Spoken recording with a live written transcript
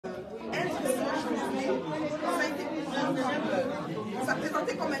ça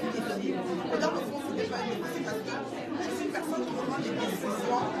présentait comme un défi. Mais dans le fond, c'était pas un défi, c'est parce que je suis une personne qui prend des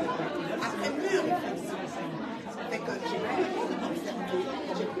décisions après mûre réflexion. Fait que j'ai pris le temps de m'observer,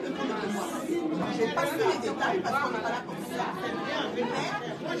 j'ai pris le temps de me voir. Je vais pas sur les détails parce qu'on n'est pas là comme ça. Mais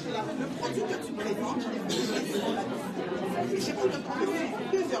le produit que tu présentes, je l'ai fait sur la vie. Et j'ai pris le temps de faire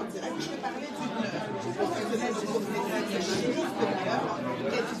plusieurs directs. Je vais parler d'une professionnelle de cosmétique, chimiste de l'heure,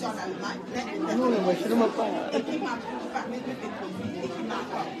 qui est étudiante en Allemagne, et qui m'a parlé de mes produits et qui m'a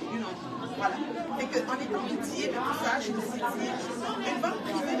une envie. Voilà. Et qu'en étant outillée de tout ça, je me suis dit, elle va me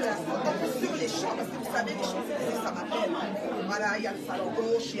priver de la santé sur les champs, parce que vous savez, les champs, ça m'appelle. Voilà, il y a le salon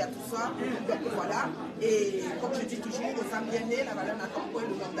gauche, il y a tout ça. Donc voilà. Et comme je dis toujours, aux âmes bien nées, la valeur n'attend pas le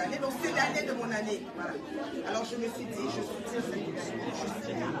nombre d'années. Donc c'est l'année de mon année. Voilà. Alors je me suis dit, je soutiens cette émission, je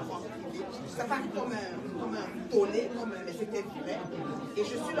sais bien avoir privé. Ça paraît comme un tollé, comme un effet vrai. Et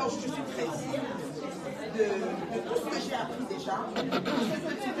je suis là où je suis très fière de tout ce que j'ai appris déjà, de ce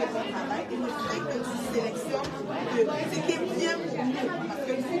que tu fais ton travail et le fait que tu sélectionnes ce qui est bien pour nous. Parce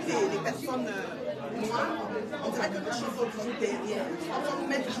que nous, les personnes noires, on dirait que quelque chose d'autre derrière. On nous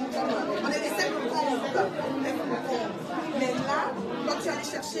met toujours comme on est les seuls comptes. Mais là, quand tu allais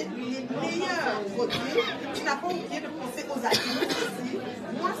chercher les meilleurs produits, tu n'as pas oublié de penser aux adultes aussi.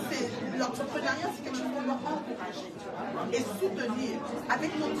 Moi, l'entrepreneuriat, c'est quelque chose qu'on doit encourager et soutenir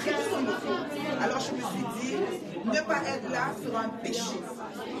avec nos traditions locales. Alors je me suis dit, ne pas être là sera un péché.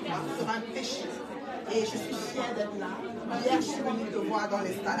 Sera un péché. Et je suis fière d'être là. Hier, je suis venue te voir dans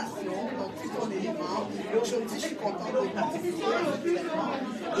l'installation, donc tout ton élément. Et aujourd'hui, je suis contente de participer à cet événement.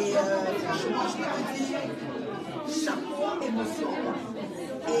 Et franchement, je peux te dire, chapeau, émotion.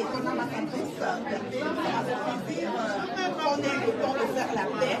 Et qu'on a ma caprice, ça m'a fait plaisir qu'on ait le temps de faire la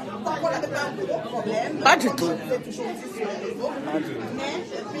paix. Tant qu'on n'avait pas un gros problème. Pas du tout. Je l'ai toujours dit sur les réseaux. Mais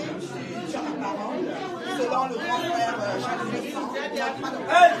tu as ma parole. Selon le grand frère Jacques Vincent, il n'y a pas de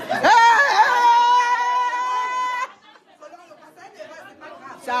problème.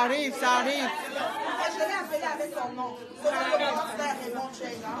 Ça arrive, ça arrive. Et je l'ai appelé avec son nom. Selon le grand frère Raymond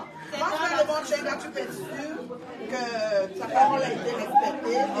Chenga. Grand frère Raymond Chenga, tu peux être sûr que ta parole a été respectée,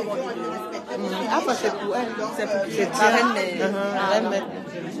 tes vœux ont été respectés. Ah, ça c'est pour elle. C'est la reine, mais...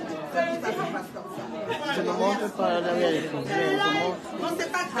 Je ne montre pas la vérité. Non,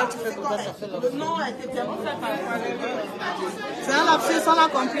 c'est pas grave, c'est correct. Le nom a été bien fait. C'est un lapsus, on a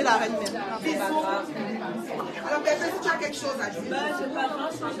compris la reine même. Alors, Bébé, si tu as quelque chose à dire. Je n'ai pas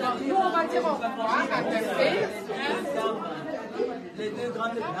grand-chose à dire. Nous, on va dire au revoir à Bébé. Les deux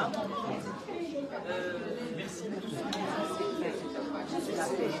grandes dames. Merci pour tout ce que vous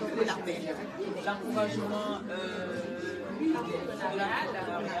avez fait. La paix. L'encouragement de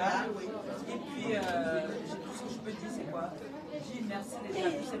l'entrepreneuriat. Et puis, tout ce que je peux dire, c'est quoi? Je dis merci à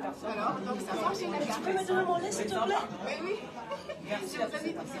toutes ces personnes. Alors, donc ça marche, tu peux me donner mon lait, s'il te plaît? Oui. Merci à toutes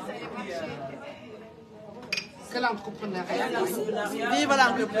ces personnes. C'est l'entrepreneuriat. Vive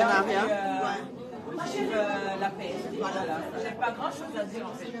l'entrepreneuriat. Vive la paix. Voilà. Je n'ai pas grand-chose à dire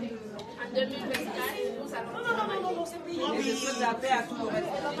en fait. En 2024, nous allons... Non, c'est je souhaite la paix à tout le reste.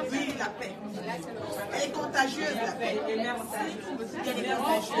 Oui, la paix. Elle est contagieuse, la paix. Et merci.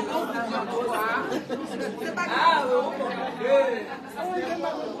 C'est pas grave.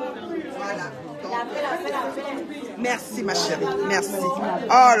 Voilà. Merci ma chérie, merci. Oh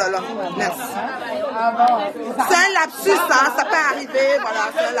là là, merci. C'est un lapsus, hein, ça peut arriver, voilà,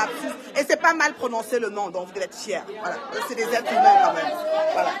 c'est un lapsus. Et c'est pas mal prononcé le nom, donc vous devez être fiers. Voilà, c'est des êtres humains quand même.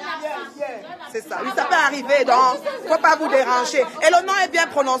 Voilà. C'est ça, oui, ça peut arriver, donc faut pas vous déranger. Et le nom est bien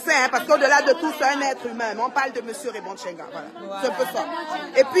prononcé, hein, parce qu'au-delà de tout, c'est un être humain. Mais on parle de Monsieur Raymond Chenga, voilà. C'est un peu ça.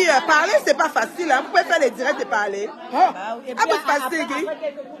 Et puis, parler, c'est pas facile, hein. Vous pouvez faire les directs et parler. Oh. Ah, vous passez, Guy.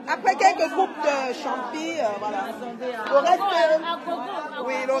 Après quelques groupes de champis, voilà. Le reste,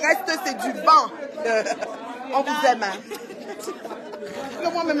 oui, le reste, c'est du vent. On vous aime, hein.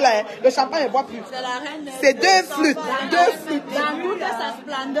 Moi-même, là, le champagne, ne boit plus. C'est la reine. C'est deux flûtes. Deux flûtes. Dans toute sa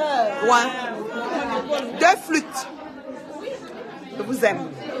splendeur. Ouais. Deux flûtes. Je vous aime.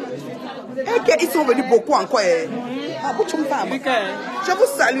 Et ils sont venus beaucoup encore. Ah, je vous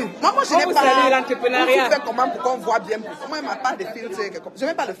salue. Moi, je n'ai pas l'entrepreneuriat. Je fais comment pour qu'on voit bien. Moi, il n'y a pas de filtre. Je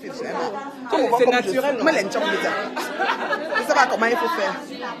n'aime pas le filtre. C'est naturel. Je ne sais pas comment il faut faire.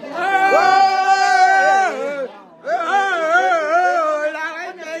 La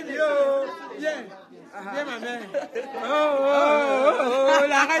reine est bio. Viens. Viens, ma mère.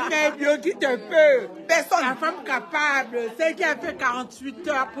 La reine est bio qui te peut. Personne. La femme capable. Celle qui a fait 48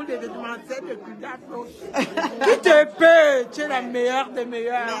 heures pour les documentaires de Kudafo. Qui te peut. Tu es la meilleure des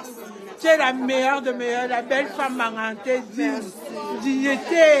meilleures. Merci. Tu es la meilleure de meilleure, la belle femme marantée,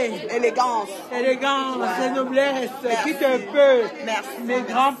 dignité, élégance, noblesse, qui te peut. Merci. Mes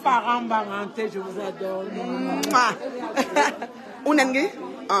grands-parents marantais, je vous adore. Unengi?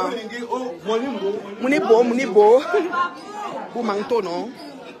 Munibo. Ou manto, non?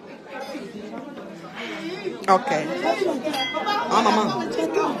 Ok. Ah, maman.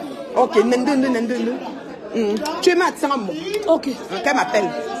 Ok, nendu. Tu es ma tante. Ok. Qu'elle m'appelle.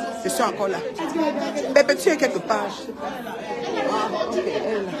 Je suis encore là. Bébé, tu es quelque part. Ok,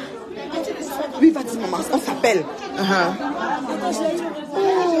 elle. Oui, vas-y, maman. On s'appelle.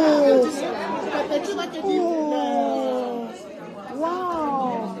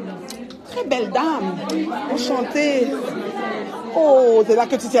 Wow. Très belle dame. Enchantée. Oh, c'est là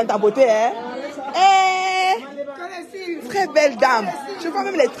que tu tiens ta beauté, hein? Très belle dame. Je vois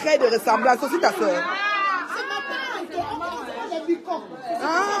même les traits de ressemblance. Aussi ta soeur.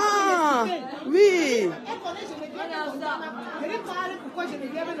 Ah, oui.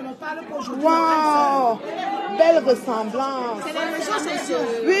 Wow. Belle ressemblance.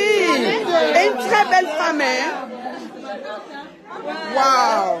 Oui. Et une très belle femme, hein?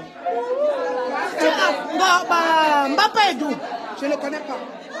 Wow. Je ne connais pas.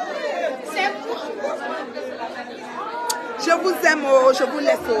 Je vous aime, je vous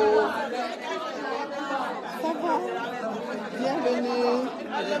laisse. Ça va? Bienvenue.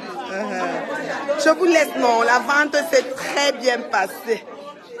 Je vous laisse, non. La vente s'est très bien passée.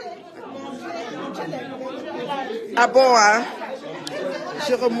 Ah bon, hein?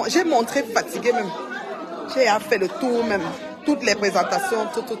 J'ai montré fatiguée même. J'ai fait le tour même. Toutes les présentations,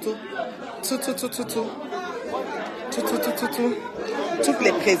 tout. Toutes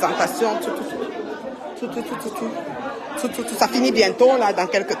les présentations, tout. Ça finit bientôt, là, dans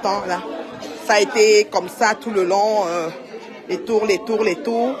quelques temps, là. Ça a été comme ça tout le long. Les tours.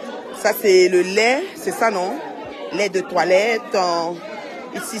 Ça, c'est le lait, c'est ça, non? Lait de toilette.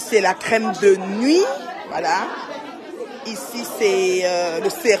 Ici, c'est la crème de nuit. Voilà. Ici, c'est le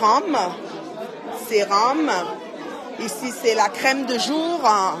sérum. Ici, c'est la crème de jour.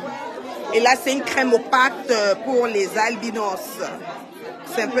 Et là, c'est une crème opaque pour les albinos.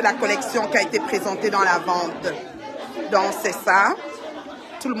 C'est un peu la collection qui a été présentée dans la vente. Donc, c'est ça.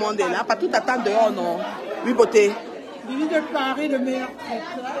 Tout le monde est là. Pas tout attend dehors, non? Oui, beauté. L'île de Paris, le meilleur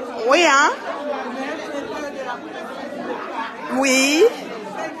traiteur. Oui, hein? Le meilleur traiteur de la Pokémon. Oui.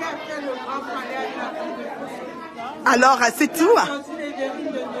 Alors, c'est tout.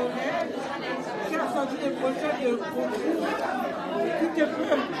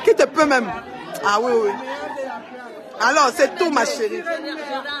 Qui te peut même? Ah oui. Alors, c'est tout, ma chérie.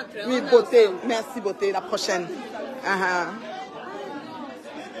 Oui, beauté. Merci, beauté. La prochaine.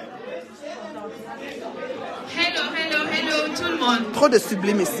 Hello, tout le monde. Trop de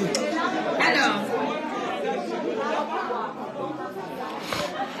sublime ici. Alors.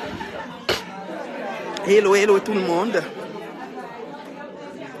 Hello, tout le monde.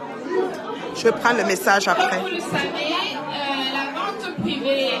 Je vais prendre le message après. Comme vous le savez, la vente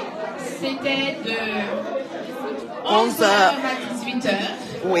privée, c'était de 11h à 18h.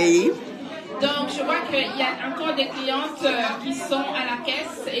 Oui. Donc, je vois qu'il y a encore des clientes qui sont à la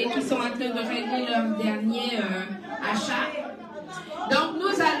caisse et qui sont en train de régler leur dernier achat. Donc,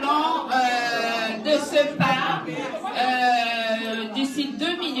 nous allons de ce pas, d'ici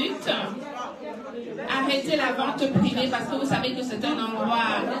 2 minutes, arrêter la vente privée parce que vous savez que c'est un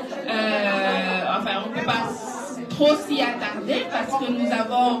endroit, on ne peut pas trop s'y attarder parce que nous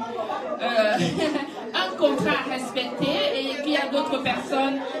avons un contrat à respecter et qu'il y a d'autres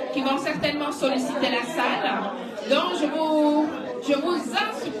personnes qui vont certainement solliciter la salle. Donc je vous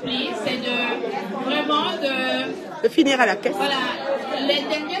en supplie, c'est vraiment de finir à la caisse. Voilà, les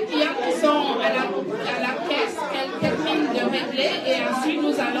derniers clients qui sont à la caisse, qu'elles terminent de régler et ensuite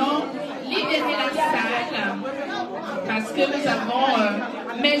nous allons libérer la salle parce que nous avons...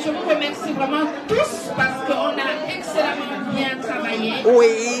 mais je vous remercie vraiment tous parce qu'on a excellemment bien travaillé.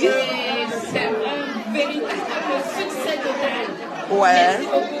 Oui. Et c'est un véritable succès total. Ouais. Merci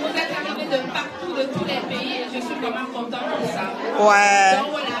beaucoup. Vous êtes arrivés de partout, de tous les pays et je suis vraiment contente pour ça. Ouais. Donc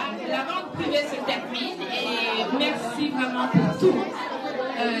voilà, la vente privée se termine et merci vraiment pour tout.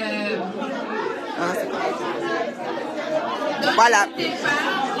 Donc, voilà.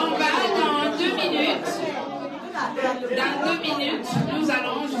 On va dans 2 minutes. Dans 2 minutes, nous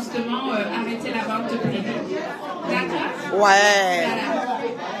allons justement arrêter la vente privée. D'accord? Ouais. Voilà.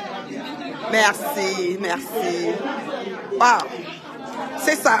 Merci. Wow.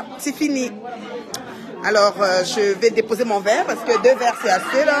 C'est ça, c'est fini. Alors, je vais déposer mon verre parce que 2 verres, c'est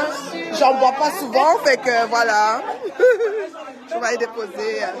assez, là. J'en bois pas souvent, fait que voilà. Je vais aller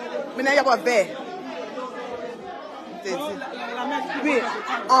déposer. Maintenant, il y a quoi vert? Oui,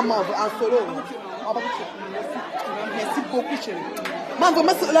 en solo. Merci beaucoup, chérie. Moi,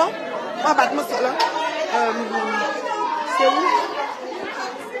 vraiment, là. Moi, vraiment, là. C'est où?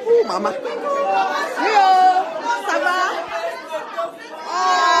 Ouh, maman. Yo, ça va? Oh!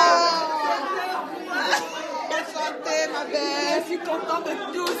 Enchantée, ma belle. Je suis contente de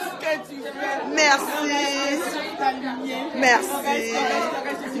tout ce que tu fais. Merci. Merci.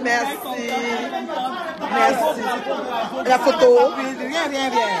 Merci. Merci. La photo. Rien.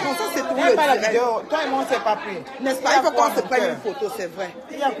 Non, ça c'est tout Même le pas la direct. vidéo. Toi et moi, on s'est pas pris. N'est-ce pas? Il faut qu'on se prenne une photo, c'est vrai.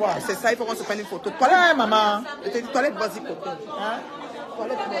 Il y a quoi? C'est ça, il faut qu'on se prenne une photo. Voilà, Toilette, maman. je t'ai dit toilette, vas-y, coco. Hein?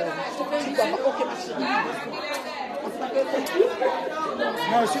 Toilette, tu dois pas. Ok, ma chérie.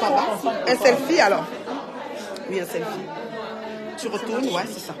 Non, je suis Ça trop va? contente. Un selfie alors? Oui, un selfie. Tu retournes, ouais,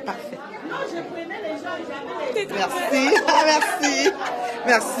 c'est ça, parfait.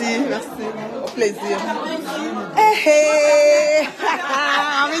 Merci, merci. Au plaisir.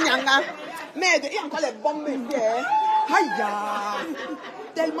 Mais il y a encore les bombes ici. Aïe,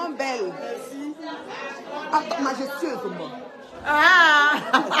 tellement belle. Attends, majestueuse, moi. Ah!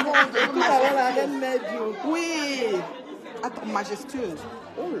 Oui. Attends, majestueuse.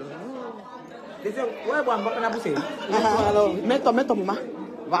 Oh là là. Ouais, bon, on va pousser. Alors, mets ton maman.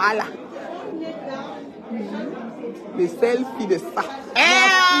 Voilà. Le selfie de ça.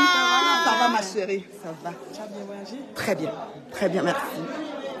 Merci. Ça va, ma chérie. Ça va. Très bien, merci.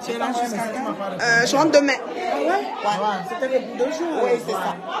 Tu es là jusqu'à quand? Je rentre demain. Ouais, c'était pour 2 jours. Oui, c'est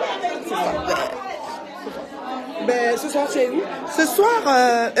ça. Ben, ce soir, c'est où? Ce soir,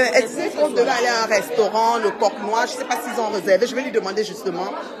 elle disait qu'on devait aller à un restaurant, le Coq Noir. Je ne sais pas s'ils ont réservé. Je vais lui demander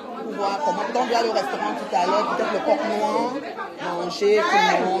justement pour voir comment. Donc, on va aller au restaurant tout à l'heure, peut-être le Coq Noir, manger, tout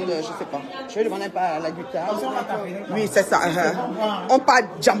le monde, je ne sais pas. Je vais demander pas à la guitare. Oui, c'est ça. On part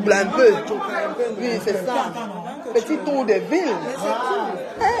jambler un peu. Oui, c'est ça. Petit tour de ville.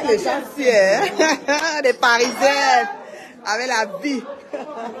 Les gens fiers. Les Parisiens avec la vie.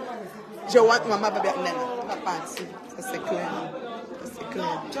 Je want maman bébé même. On va partir. Ça c'est clair.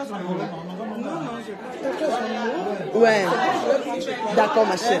 Ouais. D'accord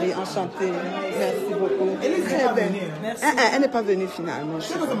ma chérie, enchantée. Merci beaucoup. Elle est très belle. Elle n'est pas venue finalement.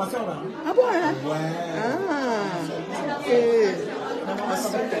 C'est ma soeur là. Ah bon hein?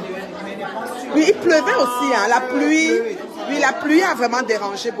 Oui, il pleuvait aussi, hein. La pluie. Oui, la pluie a vraiment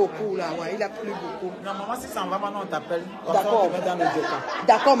dérangé beaucoup là. Ouais, il a plu beaucoup. Non, maman, si ça en va, maintenant on t'appelle. D'accord. On te met dans le décor.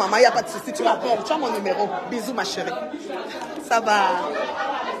 D'accord, maman, il n'y a pas de souci. Tu m'appelles. Tu as mon numéro. Bisous, ma chérie. Ça va.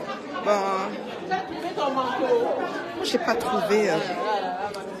 Bon. Moi, je n'ai pas trouvé.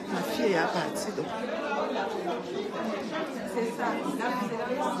 Ma fille est à partir. Donc.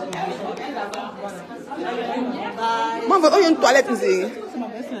 Moi, il y a une toilette ici.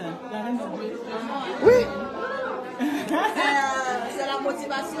 Oui. C'est la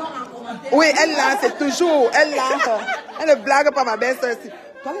motivation en commentaire. Oui, elle là, c'est toujours. Elle là. Elle ne blague pas ma belle-sœur.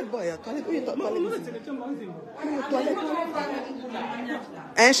 Toilette, boy. Toilette. Oui, toilette.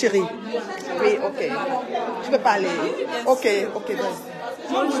 Hein, chérie? Oui, ok. Je peux parler. Ok, vas-y.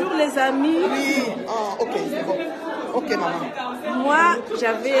 Bonjour les amis. Oui, ok, c'est bon. Ok, maman. Moi,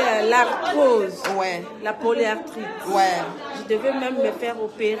 j'avais l'arthrose, Ouais. la polyarthrite. Ouais. Je devais même me faire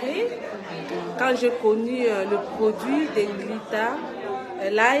opérer quand j'ai connu le produit des Glita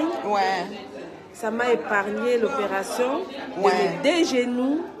Line. Ouais. Ça m'a épargné l'opération de Ouais. mes 2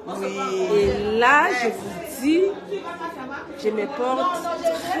 genoux. Oui. Et là, je vous dis, je me porte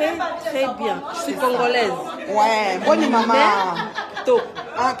très bien. Je suis congolaise. Ouais. Bonne maman. Mais, top.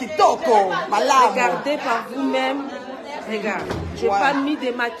 Ah, Kitoko. Malade. Regardez par vous-même. Regarde. J'ai Ouais. pas mis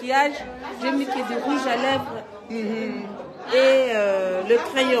de maquillage. J'ai mis que du rouge à lèvres. Et le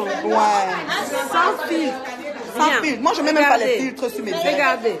crayon. Ouais. Sans filtre. Sans Rien. filtre. Moi, je mets même pas les Regardez. filtres sur mes yeux.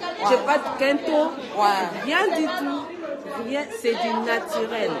 Regardez. Ouais. J'ai pas de quinto. Ouais. Rien du tout. Rien. C'est du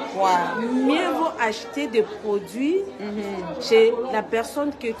naturel. Ouais. Mieux vaut acheter des produits chez la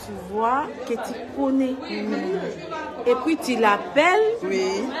personne que tu vois, que tu connais. Et puis tu l'appelles.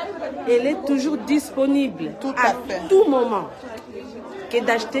 Oui. Elle est toujours disponible Tout à fait. tout moment. Que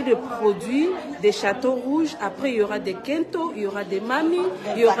d'acheter des produits, des châteaux rouges. Après, il y aura des quintos, il y aura des mamies,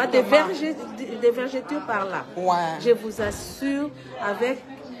 il y aura des vergetures par là. Ouais. Je vous assure, avec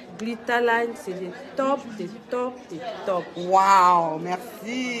Glitaline, c'est des top. Waouh,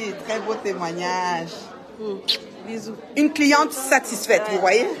 merci. Très beau témoignage. Bisous. Une cliente satisfaite, vous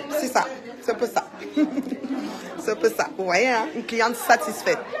voyez? C'est ça. C'est un peu ça. C'est un peu ça. Vous voyez, hein? Une cliente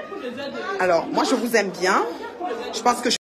satisfaite. Alors, moi, je vous aime bien. Je pense que